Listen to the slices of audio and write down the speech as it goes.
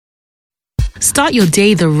Start your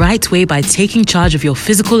day the right way by taking charge of your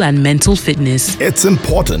physical and mental fitness. It's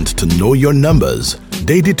important to know your numbers.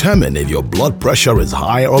 They determine if your blood pressure is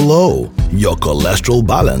high or low, your cholesterol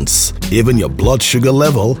balance, even your blood sugar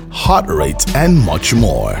level, heart rate, and much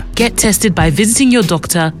more. Get tested by visiting your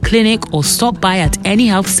doctor, clinic, or stop by at any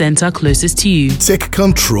health center closest to you. Take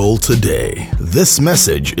control today. This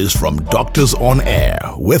message is from Doctors on Air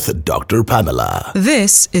with Dr. Pamela.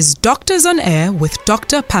 This is Doctors on Air with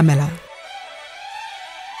Dr. Pamela.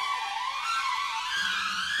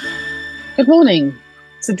 Good morning.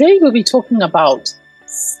 Today we'll be talking about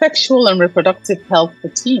sexual and reproductive health for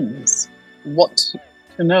teens. What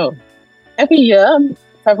to know. Every year,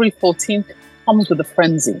 February 14th comes with a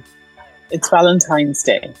frenzy. It's Valentine's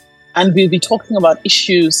Day, and we'll be talking about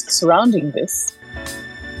issues surrounding this.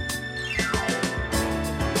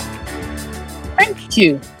 Thank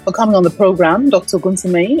you for coming on the program, Dr.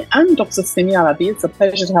 Oguntimehin and Dr. Simi Alabi. It's a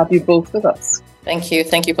pleasure to have you both with us. Thank you.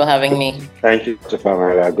 Thank you for having me. Thank you, Dr.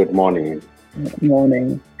 Pamela. Good morning. Good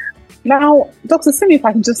morning. Now, Dr. Simi, if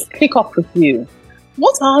I can just kick off with you.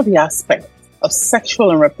 What are the aspects of sexual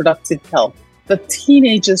and reproductive health that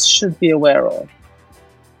teenagers should be aware of?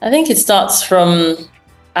 I think it starts from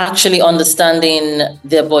actually understanding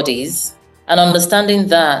their bodies, and understanding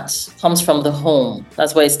that comes from the home.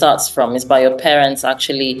 That's where it starts from, is by your parents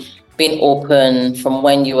actually being open from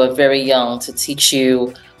when you were very young to teach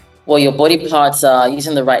you what your body parts are,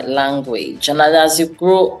 using the right language. And as you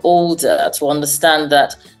grow older, to understand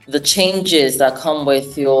that the changes that come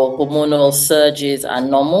with your hormonal surges are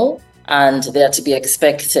normal and they are to be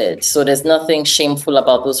expected. So there's nothing shameful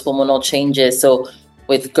about those hormonal changes. So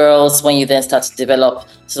with girls, when you then start to develop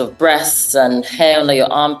sort of breasts and hair under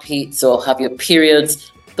your armpits or have your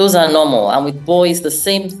periods, those are normal. And with boys, the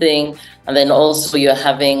same thing. And then also you're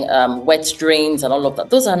having wet dreams and all of that.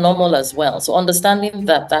 Those are normal as well. So understanding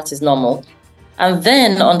that that is normal. And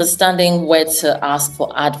then understanding where to ask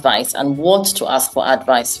for advice and what to ask for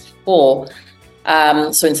advice for.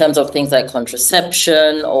 So in terms of things like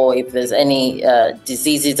contraception, or if there's any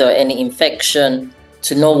diseases or any infection,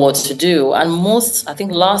 to know what to do. And I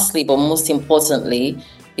think lastly, but most importantly,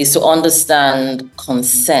 is to understand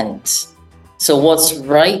consent. So what's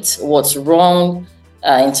right, what's wrong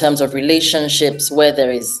in terms of relationships, where there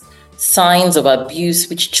is signs of abuse,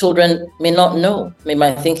 which children may not know, they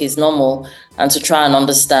might think is normal, and to try and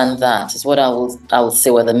understand that is what I would say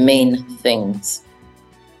were the main things.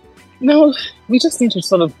 Now, we just need to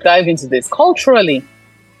sort of dive into this. Culturally,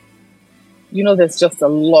 there's just a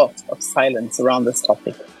lot of silence around this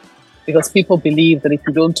topic because people believe that if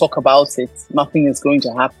you don't talk about it, nothing is going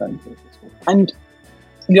to happen. And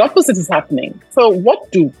the opposite is happening. So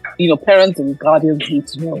what do parents and guardians need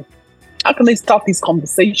to know? How can they start these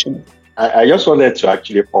conversations? I just wanted to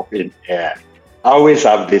actually pop in here. I always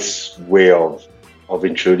have this way of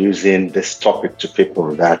introducing this topic to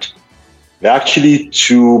people, that there are actually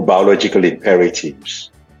two biological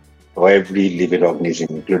imperatives for every living organism,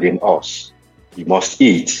 including us. You must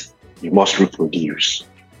eat, you must reproduce.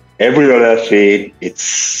 Every other thing, it's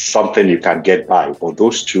something you can get by, but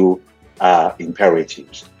those two are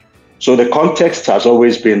imperatives. So the context has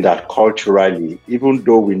always been that culturally, even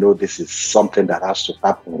though we know this is something that has to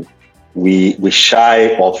happen, we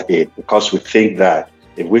shy of it because we think that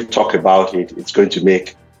if we talk about it, it's going to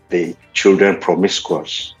make the children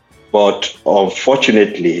promiscuous. But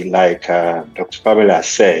unfortunately, like Dr. Pamela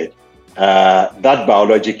said, that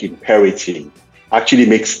biologic imperative actually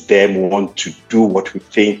makes them want to do what we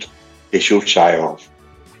think they should shy of.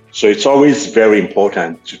 So it's always very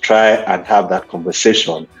important to try and have that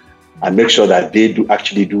conversation and make sure that they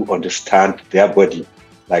do understand their body,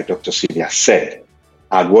 like Dr. Sylvia said,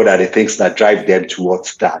 and what are the things that drive them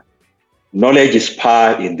towards that. Knowledge is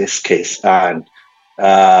power in this case, and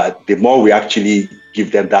the more we actually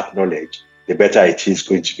give them that knowledge, the better it is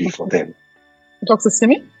going to be for them. Dr.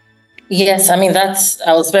 Simi? Yes,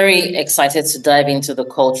 I was very excited to dive into the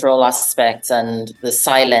cultural aspects and the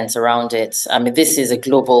silence around it. This is a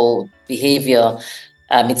global behavior.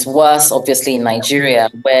 It's worse, obviously, in Nigeria,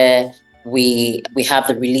 where we have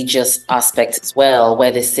the religious aspect as well,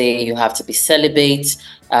 where they say you have to be celibate,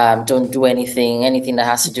 don't do anything that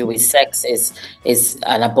has to do with sex is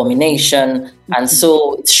an abomination. And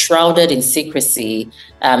so it's shrouded in secrecy.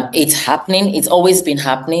 It's happening. It's always been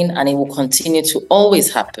happening, and it will continue to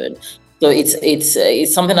always happen. So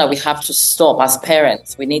it's something that we have to stop as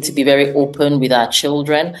parents. We need to be very open with our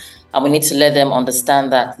children, and we need to let them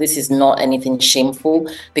understand that this is not anything shameful,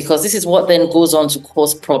 because this is what then goes on to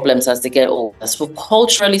cause problems as they get older. So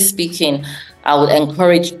culturally speaking, I would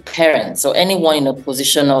encourage parents or anyone in a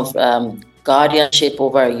position of guardianship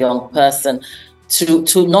over a young person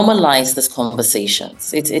to normalize these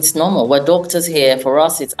conversations. It's normal. We're doctors here. For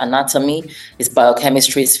us, it's anatomy, it's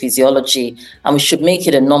biochemistry, it's physiology, and we should make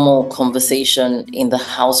it a normal conversation in the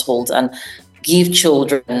household and give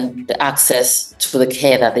children the access to the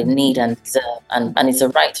care that they need and deserve, and it's a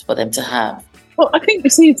right for them to have. Well, I think, you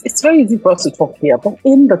see, it's very easy for us to talk here, but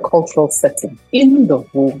in the cultural setting, in the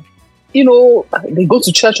home, they go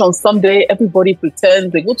to church on Sunday, everybody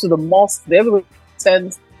pretends, they go to the mosque, everybody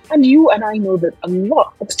pretends. And you and I know that a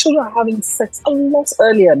lot of children are having sex a lot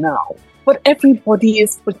earlier now. But everybody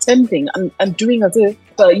is pretending and doing as if,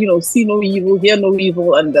 see no evil, hear no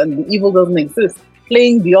evil, and the evil doesn't exist,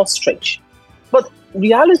 playing the ostrich. But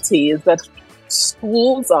reality is that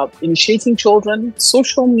schools are initiating children,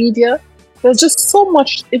 social media, there's just so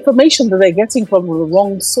much information that they're getting from the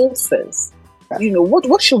wrong sources.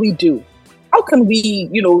 What should we do? How can we,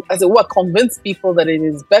 as it were, convince people that it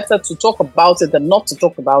is better to talk about it than not to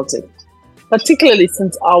talk about it? Particularly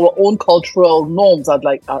since our own cultural norms are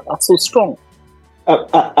so strong.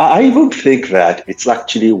 I even think that it's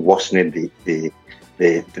actually worsening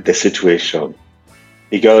the situation,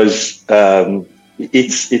 because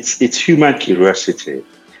it's human curiosity.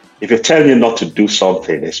 If you tell me not to do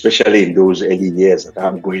something, especially in those early years that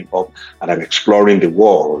I'm growing up and I'm exploring the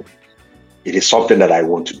world, it is something that I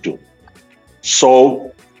want to do.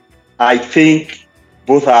 So I think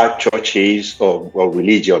both our churches or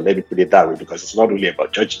religion, let me put it that way, because it's not really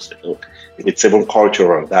about churches, it's even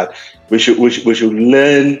cultural, that we should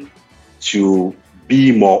learn to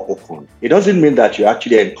be more open. It doesn't mean that you're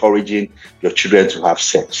actually encouraging your children to have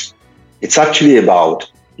sex. It's actually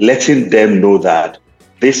about letting them know that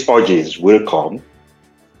these urges will come.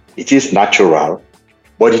 It is natural,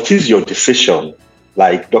 but it is your decision.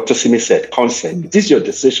 Like Dr. Simi said, consent. It is your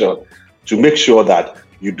decision to make sure that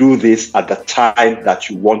you do this at the time that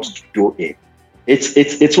you want to do it.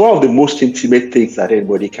 It's one of the most intimate things that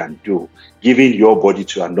anybody can do, giving your body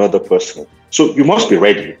to another person. So you must be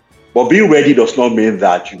ready. But being ready does not mean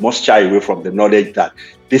that you must shy away from the knowledge that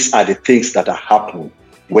these are the things that are happening.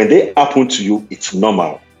 When they happen to you, it's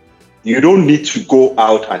normal. You don't need to go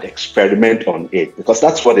out and experiment on it, because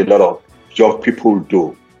that's what a lot of young people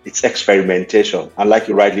do. It's experimentation. And like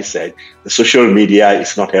you rightly said, the social media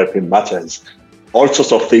is not helping matters. All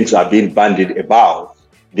sorts of things are being bandied about.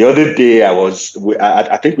 The other day,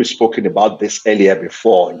 I think we've spoken about this earlier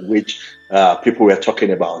before, in which people were talking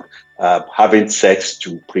about having sex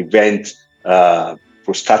to prevent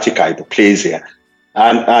prostatic hyperplasia.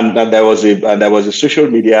 And there was a social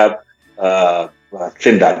media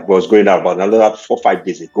thing that was going on about another 4 or 5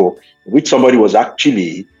 days ago, in which somebody was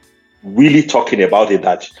actually really talking about it,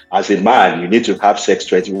 that as a man, you need to have sex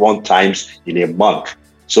 21 times in a month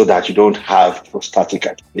so that you don't have prostatic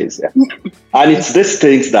hyperplasia. And it's these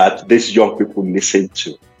things that these young people listen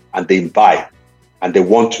to and they imbibe and they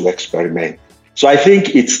want to experiment. So I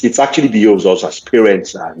think it's actually behoves us as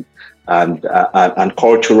parents and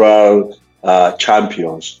cultural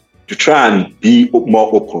champions to try and be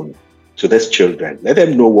more open to these children. Let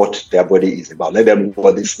them know what their body is about. Let them know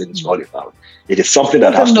what this thing is all about. It is something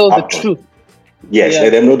that has to happen. Let them know the truth. Yes,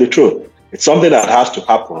 let them know the truth. It's something that has to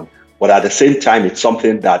happen, but at the same time, it's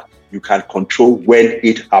something that you can control when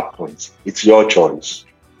it happens. It's your choice.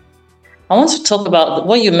 I want to talk about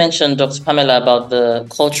what you mentioned, Dr. Pamela, about the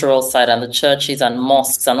cultural side and the churches and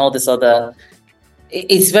mosques and all this other.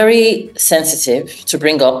 It's very sensitive to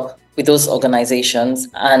bring up with those organizations,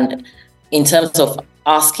 and in terms of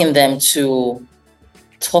asking them to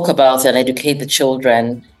talk about and educate the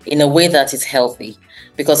children in a way that is healthy.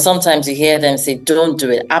 Because sometimes you hear them say, don't do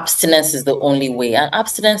it. Abstinence is the only way. And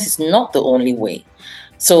abstinence is not the only way.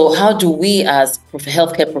 So how do we as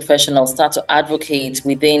healthcare professionals start to advocate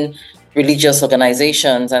within religious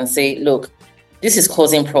organizations and say, look, this is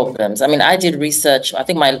causing problems? I mean, I did research. I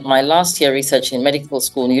think my last year research in medical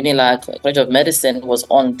school, Unilag College of Medicine, was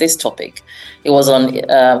on this topic. It was on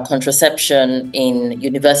contraception in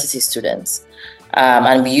university students.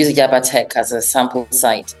 And we used Yaba Tech as a sample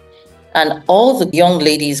site. And all the young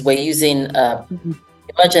ladies were using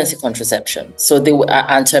emergency contraception. So they were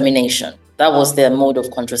and termination. That was their mode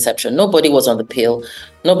of contraception. Nobody was on the pill.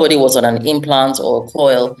 Nobody was on an implant or a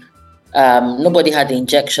coil. Nobody had the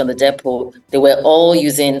injection, the depot. They were all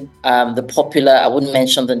using the popular, I wouldn't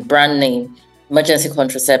mention the brand name, emergency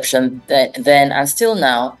contraception then and still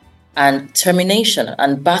now, and termination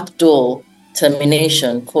and backdoor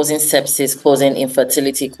termination, causing sepsis, causing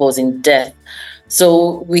infertility, causing death.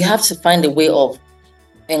 So we have to find a way of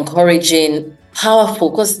encouraging powerful,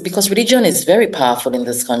 because religion is very powerful in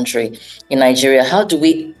this country, in Nigeria. How do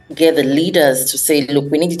we get the leaders to say,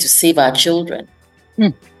 look, we need to save our children?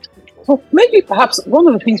 Well, Well, maybe perhaps one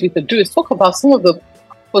of the things we could do is talk about some of the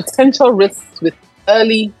potential risks with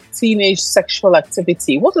early teenage sexual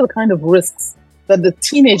activity. What are the kind of risks that the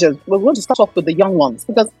teenagers, we're going to start off with the young ones,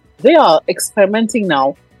 because they are experimenting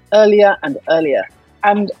now earlier and earlier.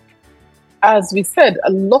 And as we said,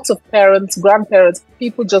 a lot of parents, grandparents,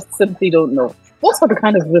 people just simply don't know. What are the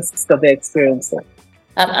kind of risks that they're experiencing?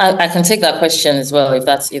 I can take that question as well, if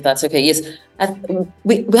that's okay. Yes,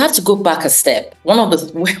 we have to go back a step. One of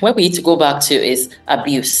the where we need to go back to is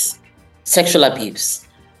abuse, sexual abuse.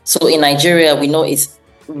 So in Nigeria, we know it's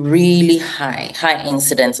really high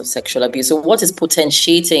incidence of sexual abuse. So what is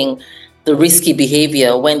potentiating the risky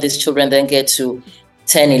behavior when these children then get to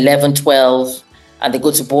 10, 11, 12, and they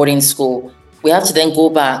go to boarding school? We have to then go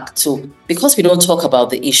back to, because we don't talk about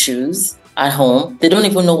the issues at home, they don't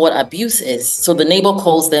even know what abuse is. So the neighbor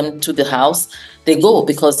calls them to the house, they go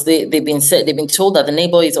because they've been told that the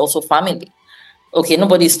neighbor is also family. Okay,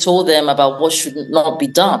 nobody's told them about what should not be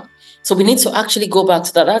done. So we need to actually go back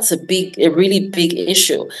to that. That's a really big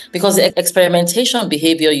issue, because the experimentation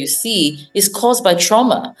behavior you see is caused by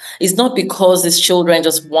trauma. It's not because these children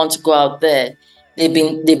just want to go out there. They've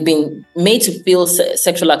been made to feel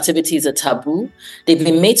sexual activity is a taboo. They've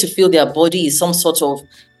been made to feel their body is some sort of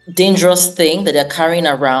dangerous thing that they're carrying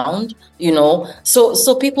around,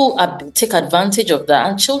 So people take advantage of that,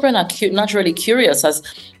 and children are naturally curious. As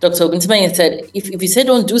Dr. Oguntimehin said, if you say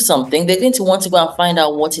don't do something, they're going to want to go and find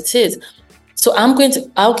out what it is. So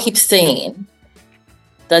I'll keep saying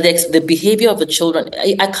that the behavior of the children,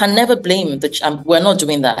 I can never blame we're not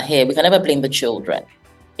doing that here. We can never blame the children.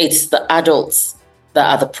 It's the adults that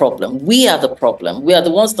are the problem. We are the problem. We are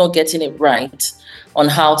the ones not getting it right on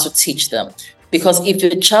how to teach them. Because if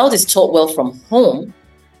the child is taught well from home,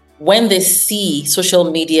 when they see social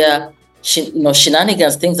media,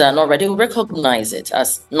 shenanigans, things that are not right, they will recognize it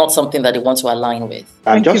as not something that they want to align with.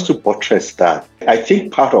 And just to buttress that, I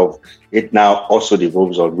think part of it now also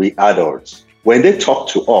devolves on we adults. When they talk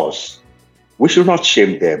to us, we should not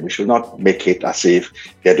shame them. We should not make it as if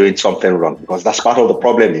they're doing something wrong, because that's part of the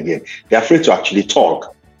problem again. They're afraid to actually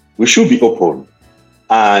talk. We should be open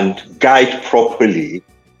and guide properly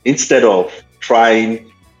instead of trying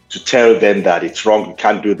to tell them that it's wrong, you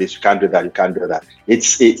can't do this, you can't do that, you can't do that.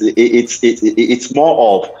 It's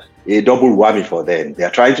more of a double whammy for them. They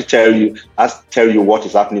are trying to tell you what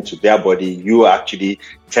is happening to their body. You are actually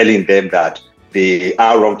telling them that they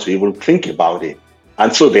are wrong to even think about it,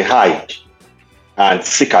 and so they hide and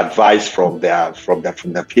seek advice from their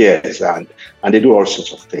peers, and they do all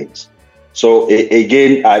sorts of things. So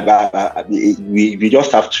again, we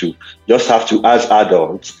just have to as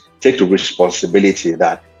adults take the responsibility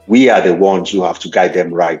that we are the ones who have to guide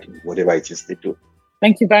them right in whatever it is they do.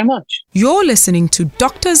 Thank you very much. You're listening to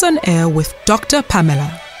Doctors on Air with Dr.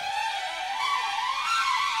 Pamela.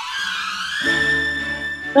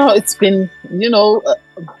 Now, it's been,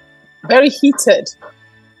 very heated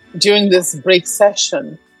during this break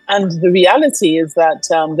session. And the reality is that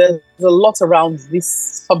there's a lot around this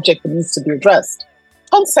subject that needs to be addressed.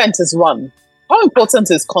 Consent is one. How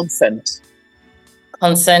important is consent?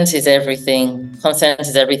 Consent is everything. Consent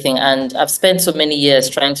is everything. And I've spent so many years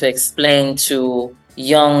trying to explain to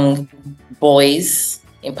young boys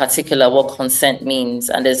in particular what consent means.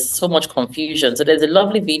 And there's so much confusion. So there's a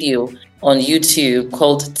lovely video on YouTube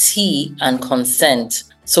called Tea and Consent.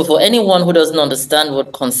 So for anyone who doesn't understand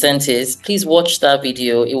what consent is, please watch that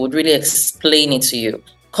video. It would really explain it to you.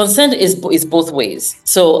 Consent is both ways.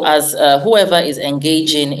 So as whoever is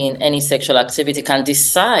engaging in any sexual activity can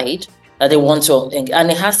decide that they want to,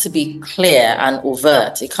 and it has to be clear and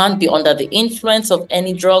overt. It can't be under the influence of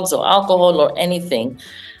any drugs or alcohol or anything.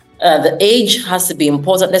 The age has to be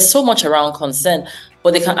important. There's so much around consent,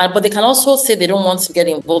 but they can also say they don't want to get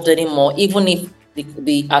involved anymore, even if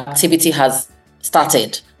the activity has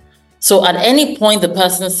started. So at any point the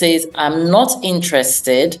person says, I'm not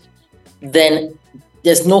interested, then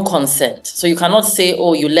there's no consent. So you cannot say,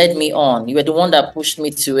 oh, you led me on. You were the one that pushed me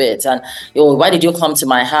to it. And why did you come to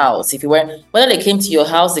my house? If you were, whether they came to your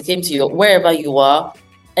house, they came to your, wherever you are,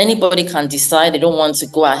 anybody can decide they don't want to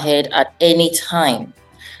go ahead at any time.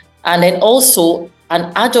 And then also,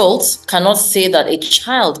 an adult cannot say that a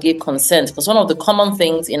child gave consent, because one of the common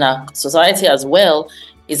things in our society as well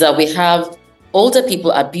is that we have older people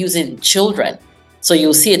abusing children. So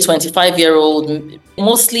you'll see a 25-year-old,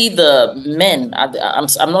 mostly the men,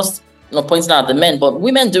 I'm not pointing out the men, but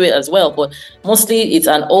women do it as well. But mostly it's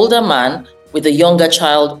an older man with a younger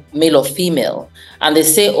child, male or female. And they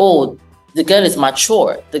say, oh, the girl is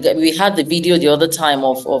mature. We had the video the other time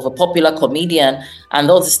of a popular comedian, and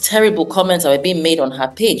all these terrible comments that were being made on her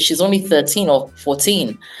page. She's only 13 or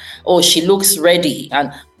 14. Oh, she looks ready.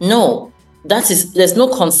 And no, there's no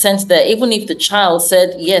consent there. Even if the child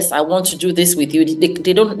said, yes, I want to do this with you,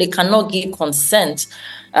 they cannot give consent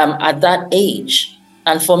at that age.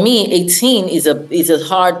 And for me, 18 is a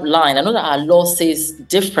hard line. I know that our law says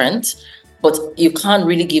different, but you can't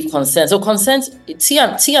really give consent. So consent, T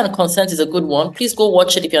and consent is a good one. Please go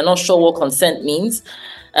watch it if you're not sure what consent means.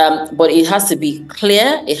 But it has to be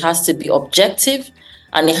clear, it has to be objective,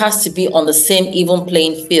 and it has to be on the same even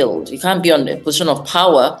playing field. You can't be on a position of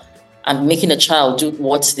power and making a child do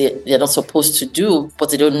what they're not supposed to do, but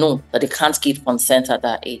they don't know that they can't give consent at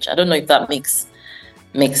that age. I don't know if that makes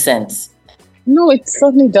sense. No, it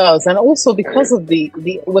certainly does. And also because of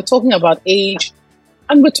we're talking about age,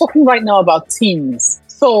 and we're talking right now about teens.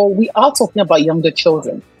 So we are talking about younger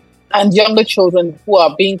children, and younger children who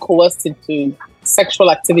are being coerced into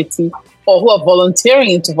sexual activity or who are volunteering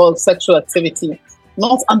into sexual activity,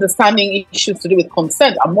 not understanding issues to do with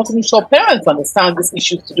consent. I'm not even sure parents understand these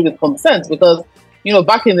issues to do with consent, because,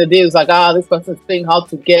 back in the day, it was like, this person's saying how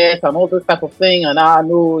to get and all this type of thing. And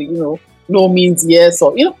no means yes,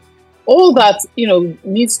 or, all that,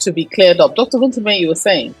 needs to be cleared up. Dr. Oguntimehin, you were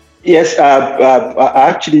saying. Yes, I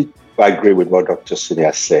actually agree with what Dr. Sini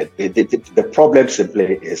has said. The problem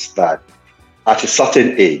simply is that at a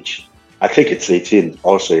certain age, I think it's 18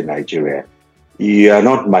 also in Nigeria, you are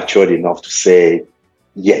not matured enough to say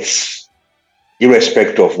yes,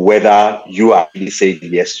 irrespective of whether you are really saying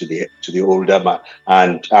yes to the older man.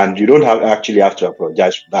 And you don't have to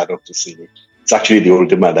apologize for that, Dr. Sini. It's actually the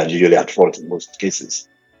older man that's usually at fault in most cases.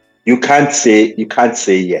 You can't say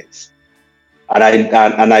yes. And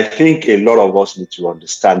I think a lot of us need to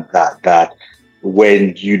understand that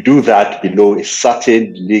when you do that below a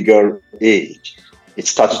certain legal age, it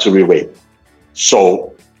starts to re-rape.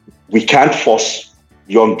 So we can't force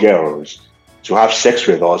young girls to have sex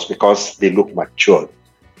with us because they look matured.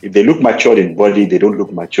 If they look matured in body, they don't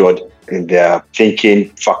look matured in their thinking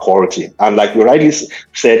faculty. And like we rightly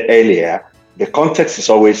said earlier, the context is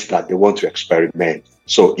always that they want to experiment.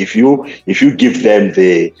 So if you give them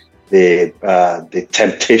the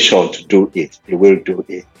temptation to do it, they will do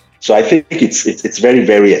it. So I think it's very,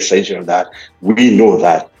 very essential that we know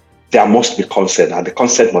that there must be consent, and the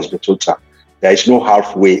consent must be total. There is no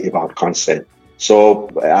halfway about consent. So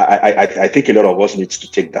I think a lot of us needs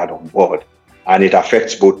to take that on board, and it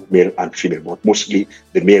affects both male and female, but mostly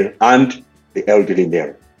the male and the elderly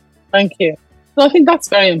male. Thank you. So I think that's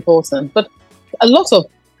very important. But a lot of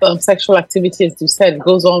sexual activity, as you said,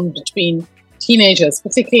 goes on between teenagers,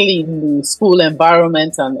 particularly in the school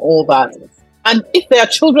environment and all that. And if there are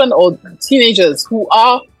children or teenagers who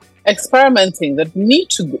are experimenting that need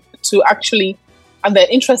to actually, and they're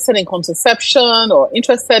interested in contraception or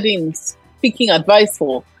interested in seeking advice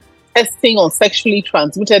for testing on sexually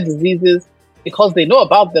transmitted diseases because they know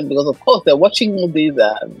about them, because of course they're watching all these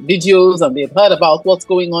videos and they've heard about what's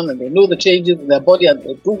going on and they know the changes in their body and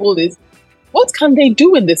they Google this. What can they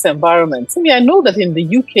do in this environment? Simi, I know that in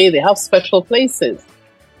the UK they have special places.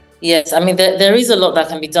 Yes, I mean, there is a lot that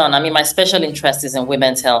can be done. I mean, my special interest is in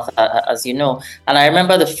women's health, as you know. And I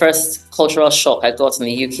remember the first cultural shock I got in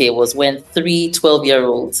the UK was when 3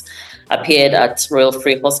 12-year-olds appeared at Royal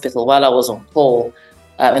Free Hospital while I was on call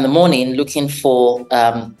in the morning looking for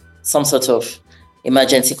some sort of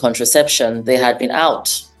emergency contraception. They had been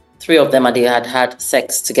out, 3 of them, and they had had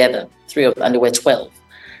sex together, and they were 12.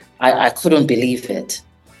 I couldn't believe it.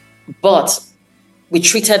 But we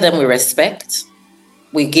treated them with respect.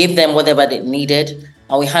 We gave them whatever they needed,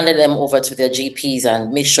 and we handed them over to their GPs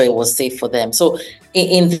and made sure it was safe for them. So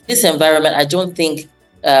in this environment, I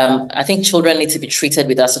think children need to be treated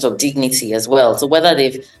with that sort of dignity as well. So whether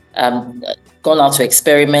they've gone out to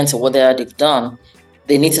experiment or whatever they've done,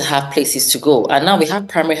 they need to have places to go. And now we have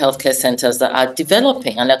primary healthcare centers that are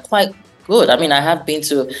developing, and they're quite good. I mean, I have been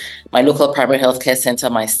to my local primary healthcare center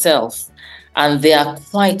myself, and they are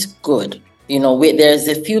quite good. There's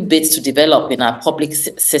a few bits to develop in our public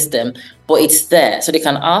system, but it's there. So they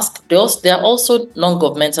can ask. There are also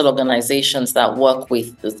non-governmental organizations that work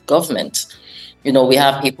with the government. We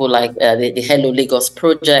have people like the Hello Lagos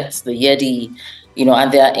Project, the YEDI,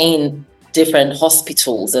 and they are in different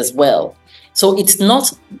hospitals as well. So it's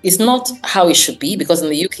not how it should be, because in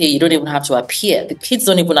the UK, you don't even have to appear. The kids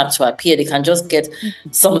don't even have to appear. They can just get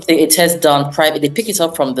a test done private. They pick it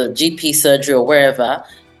up from the GP surgery or wherever.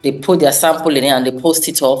 They put their sample in it and they post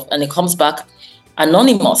it off, and it comes back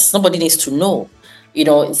anonymous. Nobody needs to know.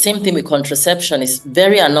 Same thing with contraception. It's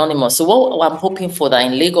very anonymous. So what I'm hoping for that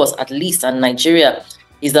in Lagos, at least, and Nigeria,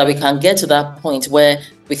 is that we can get to that point where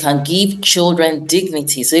we can give children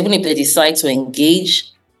dignity. So even if they decide to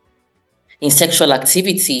engage in sexual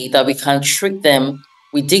activity, that we can treat them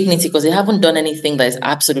with dignity because they haven't done anything that is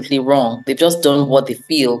absolutely wrong. They've just done what they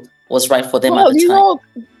feel was right for them at the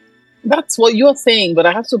time. That's what you're saying, but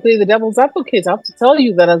I have to play the devil's advocate. I have to tell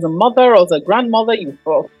you that as a mother or as a grandmother, you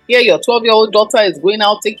hear your 12-year-old daughter is going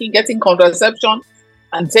out getting contraception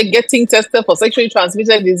and getting tested for sexually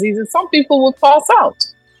transmitted diseases. Some people will pass out.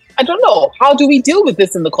 I don't know. How do we deal with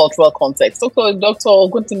this in the cultural context? Dr.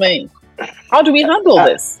 Oguntimehin, how do we handle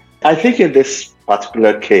this? I think in this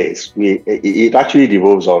particular case, it actually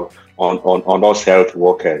revolves on us health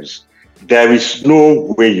workers. There is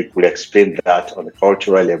no way you could explain that on a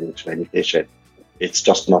cultural level to any patient. It's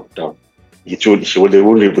just not done. They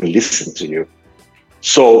won't even listen to you.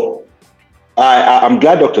 So I'm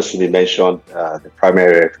glad Dr. Simi mentioned the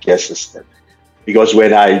primary health care system, because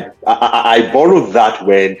when I borrowed that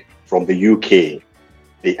from the UK,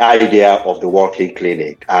 the idea of the walking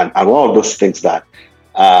clinic, and one of those things that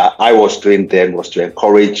I was doing then was to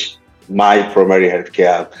encourage my primary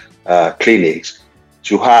healthcare clinics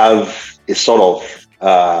to have a sort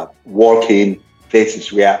of walking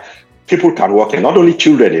places where people can walk in, not only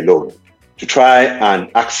children alone, to try and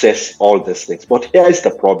access all these things. But here is the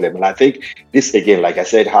problem, and I think this, again, like I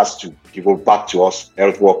said, has to go back to us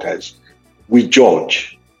health workers. We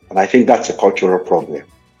judge, and I think that's a cultural problem.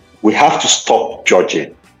 We have to stop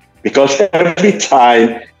judging, because every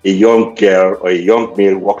time a young girl or a young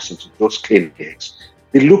male walks into those clinics,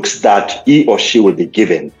 the looks that he or she will be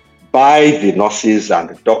given by the nurses and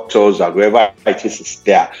the doctors and whoever it is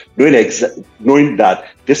there, knowing that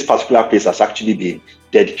this particular place has actually been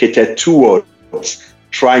dedicated towards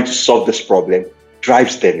trying to solve this problem,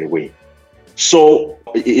 drives them away. So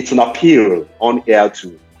it's an appeal on air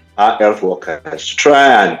to our health workers to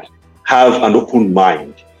try and have an open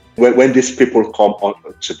mind when these people come on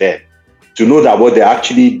to them, to know that what they're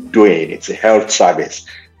actually doing, it's a health service.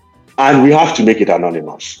 And we have to make it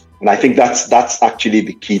anonymous. And I think that's actually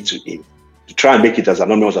the key to it, to try and make it as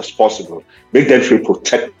anonymous as possible. Make them feel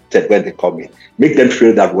protected when they come in. Make them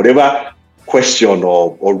feel that whatever question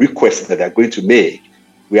or request that they're going to make,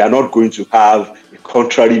 we are not going to have a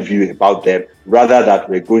contrary view about them, rather that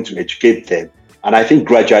we're going to educate them. And I think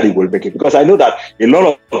gradually we'll make it, because I know that a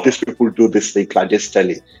lot of these people do this thing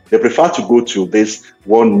clandestinely. They prefer to go to this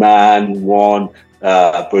one-man,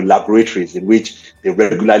 laboratories in which they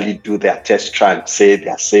regularly do their tests, try and say they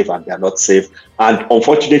are safe and they are not safe. And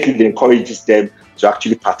unfortunately, it encourages them to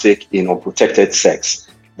actually partake in unprotected sex.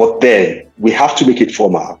 But then we have to make it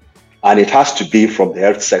formal, and it has to be from the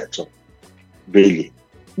health sector, really.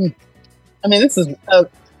 I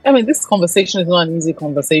mean, this conversation is not an easy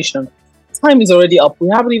conversation. Time is already up. We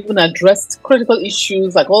haven't even addressed critical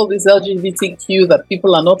issues like all these LGBTQ that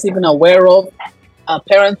people are not even aware of.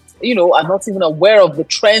 Parents, are not even aware of the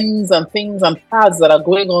trends and things and fads that are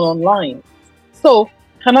going on online. So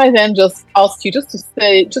can I then just ask you just to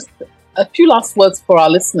say just a few last words for our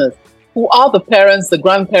listeners? Who are the parents, the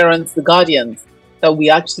grandparents, the guardians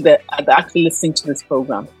that are actually listening to this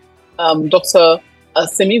program? Dr.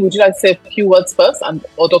 Simi, would you like to say a few words first,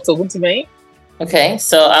 or Dr. Oguntimehin? Okay,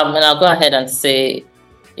 so I'll go ahead and say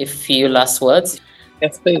a few last words.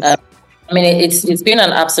 Yes, please. It's been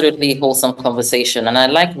an absolutely wholesome conversation, and I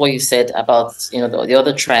like what you said about the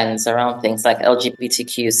other trends around things like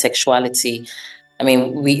LGBTQ, sexuality.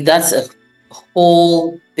 That's a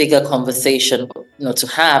whole bigger conversation to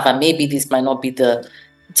have, and maybe this might not be the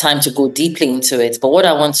time to go deeply into it. But what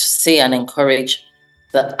I want to say and encourage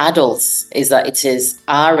the adults is that it is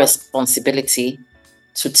our responsibility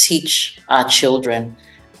to teach our children.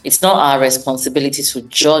 It's not our responsibility to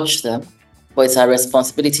judge them, but it's our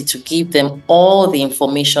responsibility to give them all the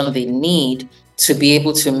information they need to be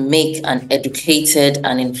able to make an educated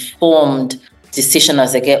and informed decision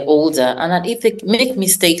as they get older. And that if they make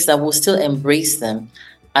mistakes, that we'll still embrace them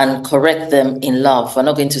and correct them in love. We're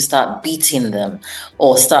not going to start beating them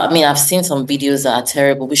I've seen some videos that are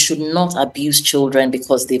terrible. We should not abuse children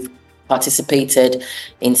because they've participated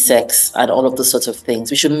in sex and all of those sorts of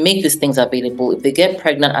things. We should make these things available. If they get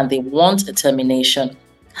pregnant and they want a termination,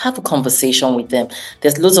 have a conversation with them.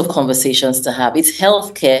 There's loads of conversations to have. It's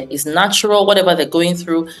healthcare, it's natural, whatever they're going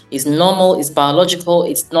through is normal, it's biological,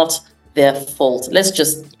 it's not their fault. Let's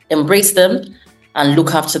just embrace them and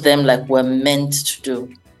look after them like we're meant to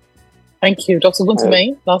do. Thank you. Dr.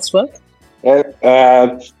 Oguntimehin, last word.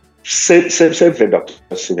 Same thing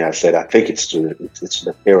Dr. Simi has said. I think it's to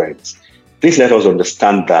the parents. Please let us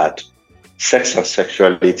understand that sex and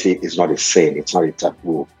sexuality is not a sin, it's not a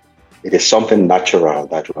taboo. It is something natural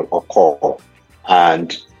that will occur.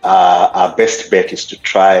 And our best bet is to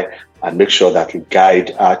try and make sure that we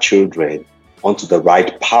guide our children onto the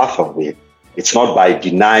right path of it. It's not by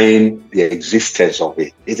denying the existence of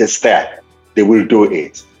it. It is there. They will do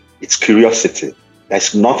it. It's curiosity.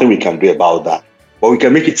 There's nothing we can do about that. But we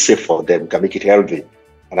can make it safe for them. We can make it healthy.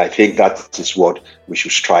 And I think that is what we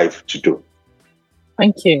should strive to do.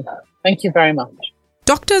 Thank you. Thank you very much.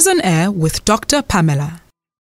 Doctors on Air with Dr. Pamela.